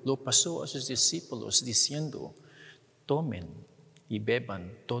nuevo, lo pasó a sus discípulos diciendo: tomen y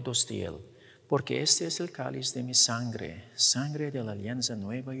beban todos de él, porque este es el cáliz de mi sangre, sangre de la alianza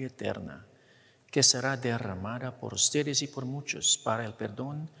nueva y eterna, que será derramada por ustedes y por muchos para el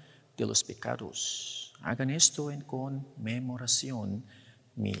perdón de los pecados. Hagan esto en conmemoración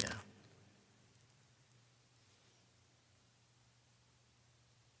mía.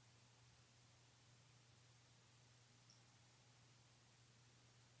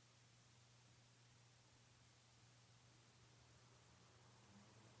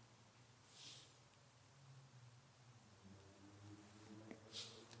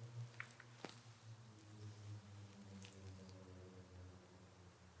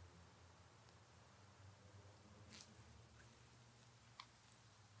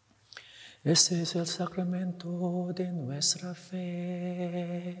 Este es el sacramento de nuestra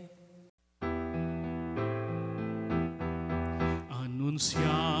fe.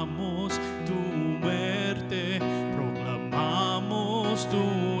 Anunciamos tu muerte, proclamamos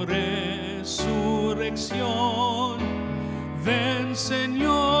tu resurrección. Ven,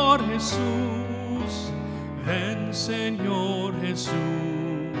 Señor Jesús, ven, Señor Jesús.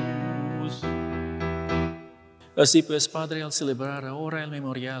 Así pues, Padre, al celebrar ahora el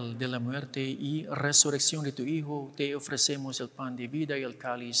memorial de la muerte y resurrección de tu Hijo, te ofrecemos el pan de vida y el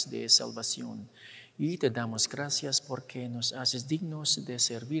cáliz de salvación. Y te damos gracias porque nos haces dignos de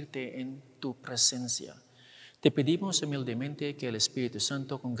servirte en tu presencia. Te pedimos humildemente que el Espíritu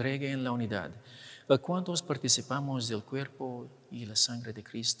Santo congregue en la unidad a cuantos participamos del cuerpo y la sangre de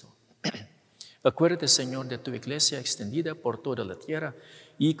Cristo. Acuérdate, Señor, de tu iglesia extendida por toda la tierra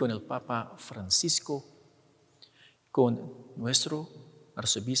y con el Papa Francisco, con nuestro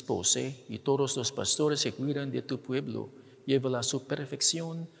arzobispo José y todos los pastores que cuidan de tu pueblo, llévala a su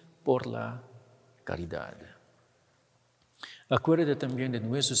perfección por la caridad. Acuérdate también de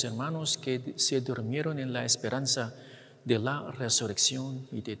nuestros hermanos que se durmieron en la esperanza de la resurrección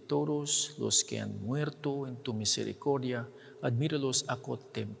y de todos los que han muerto en tu misericordia. Admíralos a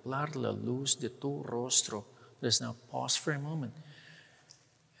contemplar la luz de tu rostro. Let's now pause for a moment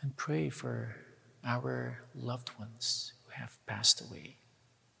and pray for our loved ones who have passed away.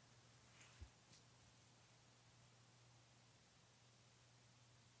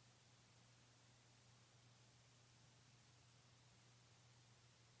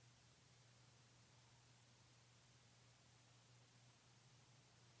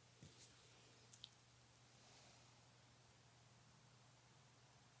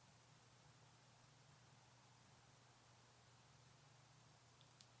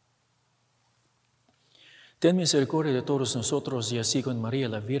 Ten misericordia de todos nosotros y así con María,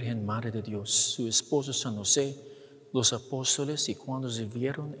 la Virgen Madre de Dios, su esposo San José, los apóstoles y cuantos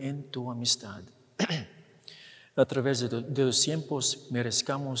vivieron en tu amistad. A través de los tiempos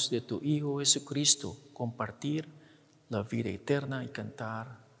merezcamos de tu Hijo Jesucristo compartir la vida eterna y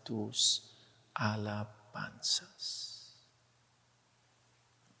cantar tus alabanzas.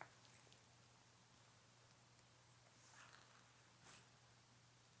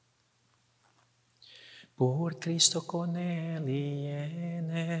 Por Cristo con Él y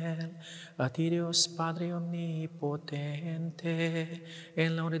en Él, a ti Dios Padre omnipotente,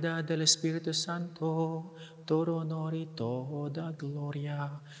 en la unidad del Espíritu Santo, todo honor y toda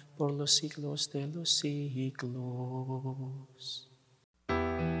gloria por los siglos de los siglos.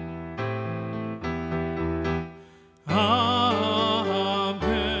 Amen. Amen.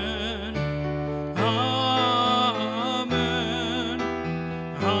 Amen.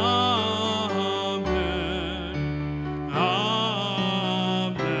 Amen.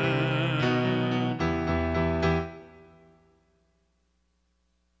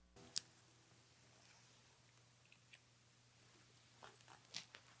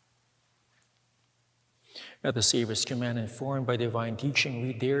 At the Savior's command, informed by divine teaching,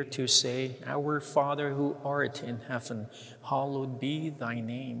 we dare to say, Our Father who art in heaven, hallowed be thy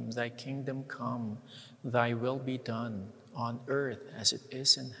name. Thy kingdom come, thy will be done, on earth as it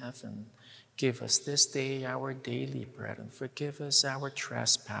is in heaven. Give us this day our daily bread, and forgive us our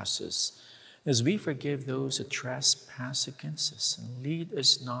trespasses, as we forgive those who trespass against us. And lead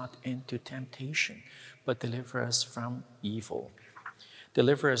us not into temptation, but deliver us from evil.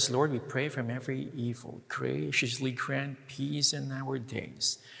 Deliver us, Lord, we pray, from every evil. Graciously grant peace in our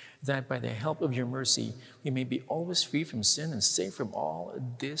days, that by the help of your mercy we may be always free from sin and safe from all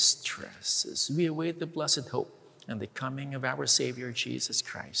distress, as we await the blessed hope and the coming of our Savior Jesus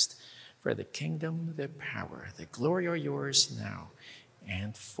Christ. For the kingdom, the power, the glory are yours now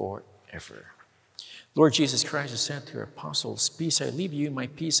and forever. Lord Jesus Christ has said to your apostles, Peace I leave you, my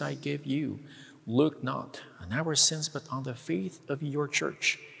peace I give you. Look not on our sins, but on the faith of your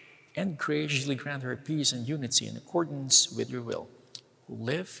church, and graciously grant her peace and unity in accordance with your will, who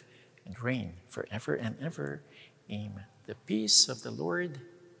live and reign forever and ever. Amen. The peace of the Lord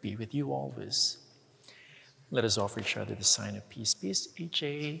be with you always. Let us offer each other the sign of peace. Peace,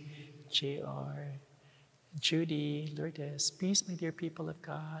 AJ, JR, Judy, Lourdes. Peace, my dear people of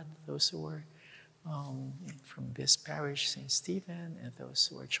God, those who are from this parish, St. Stephen, and those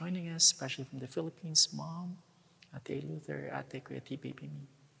who are joining us, especially from the Philippines, Mom, Ate Luther, Ate Kuya T. Baby Me.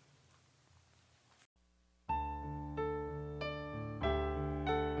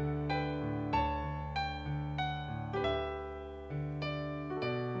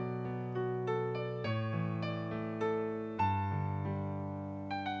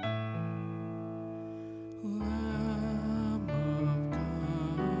 Lamb of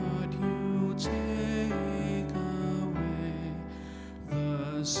God, you take away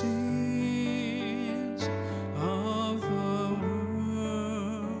the sins of the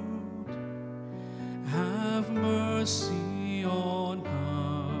world. Have mercy on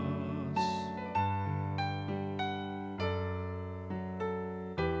us.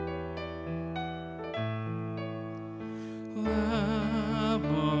 Lamb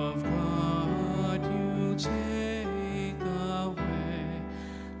of God, you take away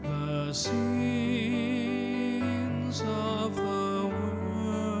the sins of the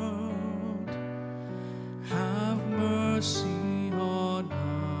world. Have mercy on us.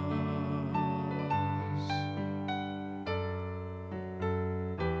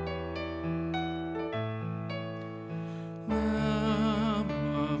 Lamb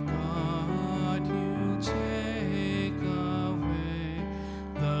of God, you take away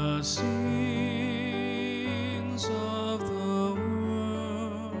the sins of the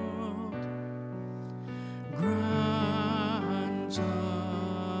world. Grant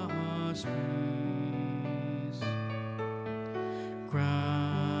us peace.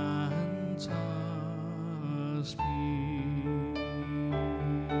 Grant us peace.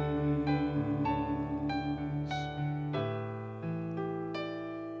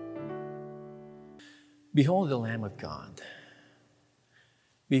 Behold the Lamb of God.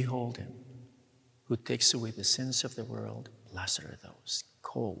 Behold him who takes away the sins of the world. Blessed are those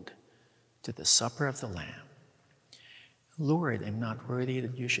called to the supper of the Lamb. Lord, I'm not worthy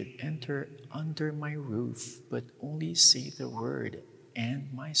that you should enter under my roof, but only say the word,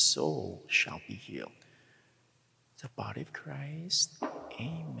 and my soul shall be healed. The body of Christ.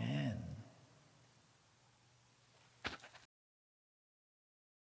 Amen.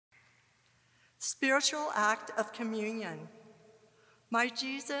 Spiritual act of communion. My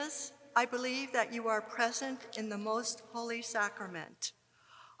Jesus, I believe that you are present in the most holy sacrament.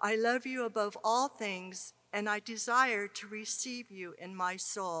 I love you above all things, and I desire to receive you in my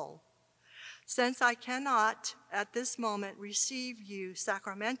soul. Since I cannot at this moment receive you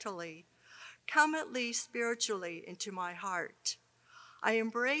sacramentally, come at least spiritually into my heart. I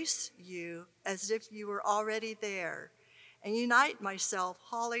embrace you as if you were already there, and unite myself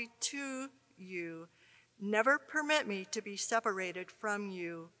wholly to you. Never permit me to be separated from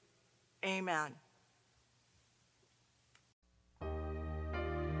you. Amen.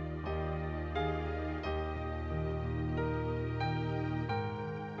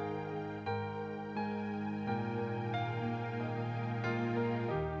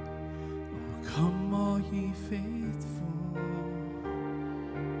 ye faithful,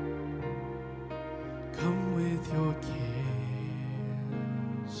 come with your cares.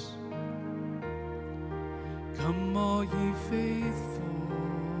 Come all ye faithful,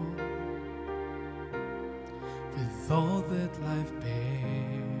 with all that life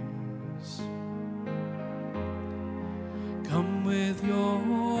bears. Come with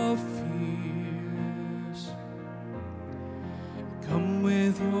your fears, come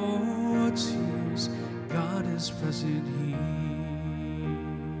with your tears. God is present here.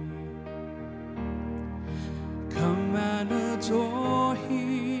 Come and adore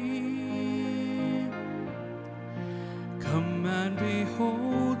Him. Come and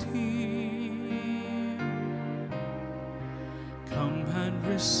behold Him. Come and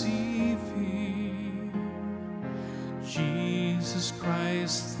receive Him, Jesus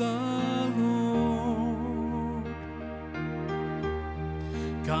Christ the Lord.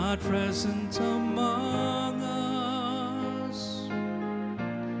 God present among us,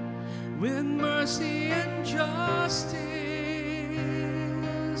 with mercy and justice.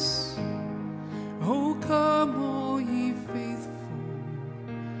 Oh, come all ye faithful,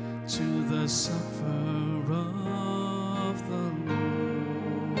 to the supper of the Lord.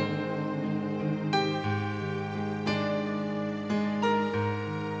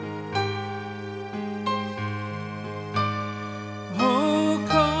 Oh,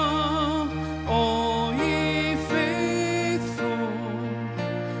 come all ye faithful,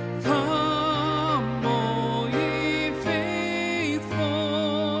 come all ye faithful,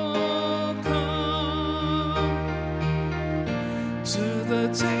 come to the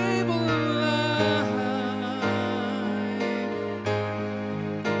table of life.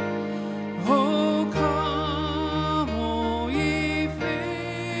 Oh, come all ye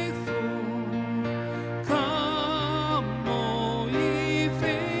faithful, come all ye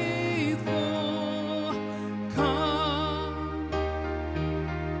faithful, come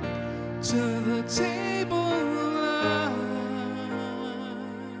to the table of life.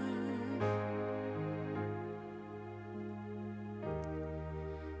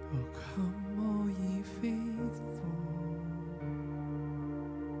 Oh, come all ye faithful,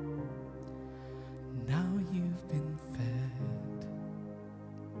 now you've been fed.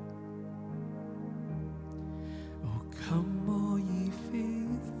 Oh, come all ye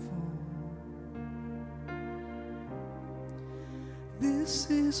faithful, this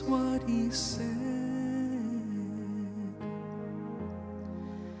is what He said.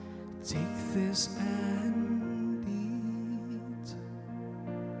 Take this and eat.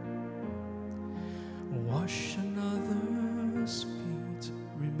 Wash another's feet,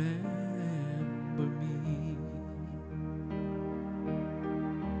 remember me.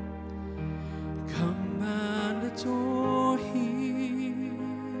 Come and adore Him.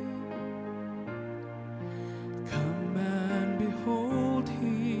 Come and behold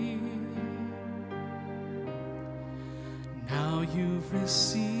Him. Now you've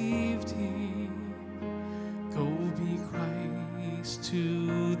received Him. Go be Christ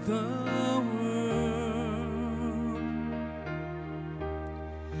to the world.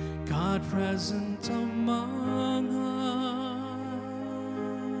 God present among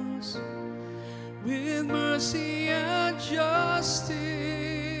us, with mercy and justice.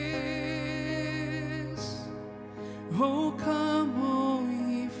 Oh, come all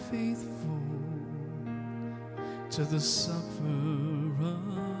ye faithful, to the supper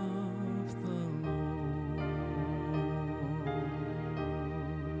of the Lord.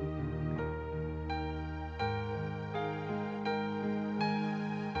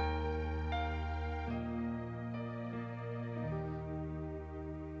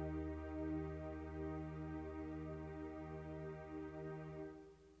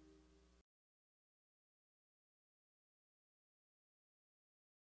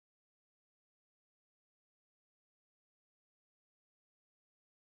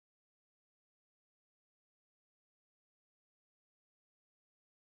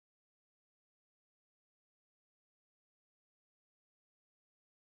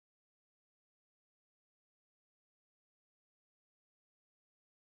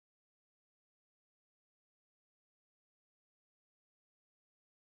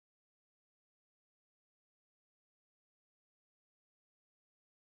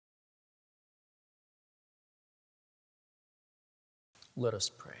 Let us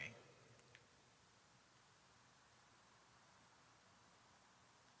pray.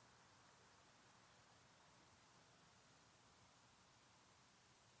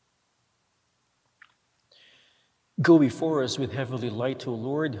 Go before us with heavenly light, O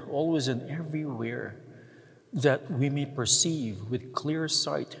Lord, always and everywhere. that we may perceive with clear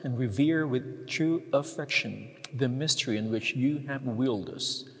sight and revere with true affection the mystery in which you have willed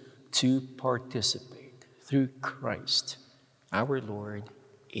us to participate through Christ our Lord.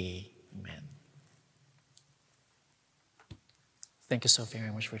 Amen. Thank you so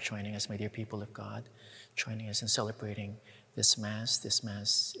very much for joining us, my dear people of God, joining us in celebrating this Mass. This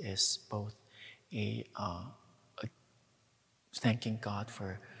Mass is both a thanking God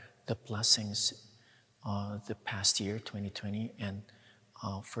for the blessings the past year, 2020, and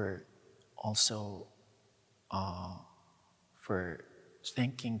for also for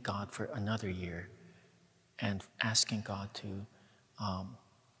thanking God for another year and asking God to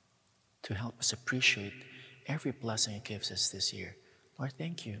help us appreciate every blessing He gives us this year. Lord,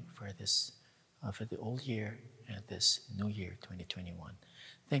 thank you for this, for the old year and this new year, 2021.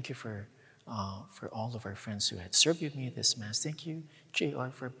 Thank you for all of our friends who had served with me this Mass. Thank you, JR,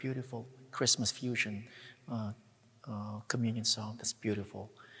 for a beautiful Christmas fusion communion song. That's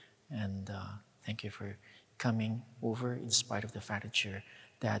beautiful. And thank you for coming over in spite of the fact that your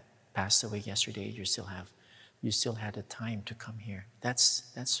dad passed away yesterday. You still had the time to come here.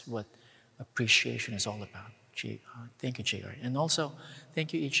 That's what appreciation is all about. Thank you, JR. And also,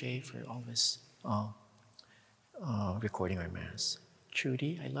 thank you, EJ, for always recording our Mass.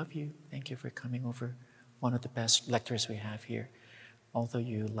 Trudy, I love you. Thank you for coming over. One of the best lectors we have here. Although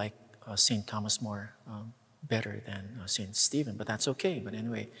you like St. Thomas more better than St. Stephen, but that's okay. But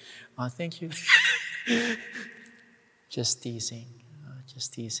anyway, thank you. Just teasing.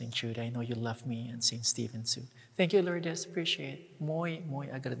 Just teasing, Trudy. I know you love me and St. Stephen too. Thank you, Lourdes. Appreciate it. Muy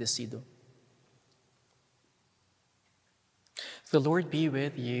agradecido. The Lord be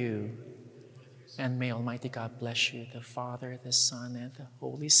with you. And may Almighty God bless you, the Father, the Son, and the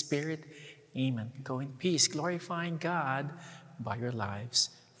Holy Spirit. Amen. Go in peace, glorifying God by your lives.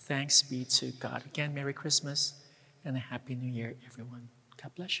 Thanks be to God. Again, Merry Christmas and a Happy New Year, everyone.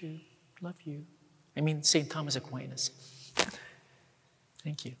 God bless you. Love you. I mean, St. Thomas Aquinas.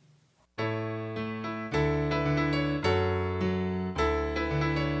 Thank you.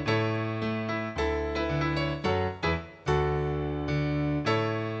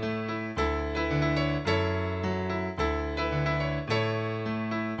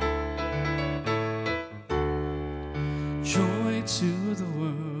 Joy to the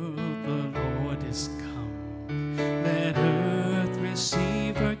world, the Lord is come. Let earth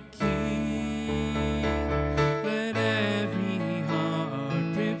receive her King. Let every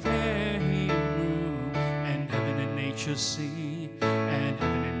heart prepare him room. And heaven and nature see, and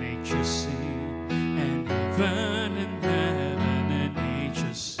heaven and nature see, and heaven and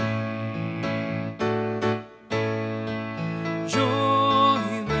nature see. Joy,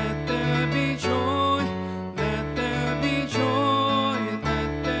 let there be joy. Let there be joy.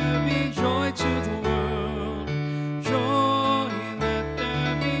 Let there be joy to the world. Joy, let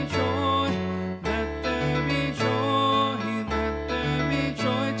there be joy. Let there be joy. Let there be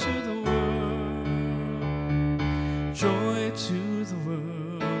joy to the world. Joy to the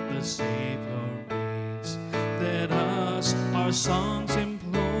world, the Savior reigns. Let us our songs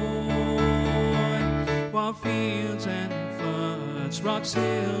employ, while fields and floods, rocks,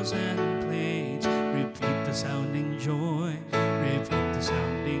 hills, and plains repeat the sounding joy. Repeat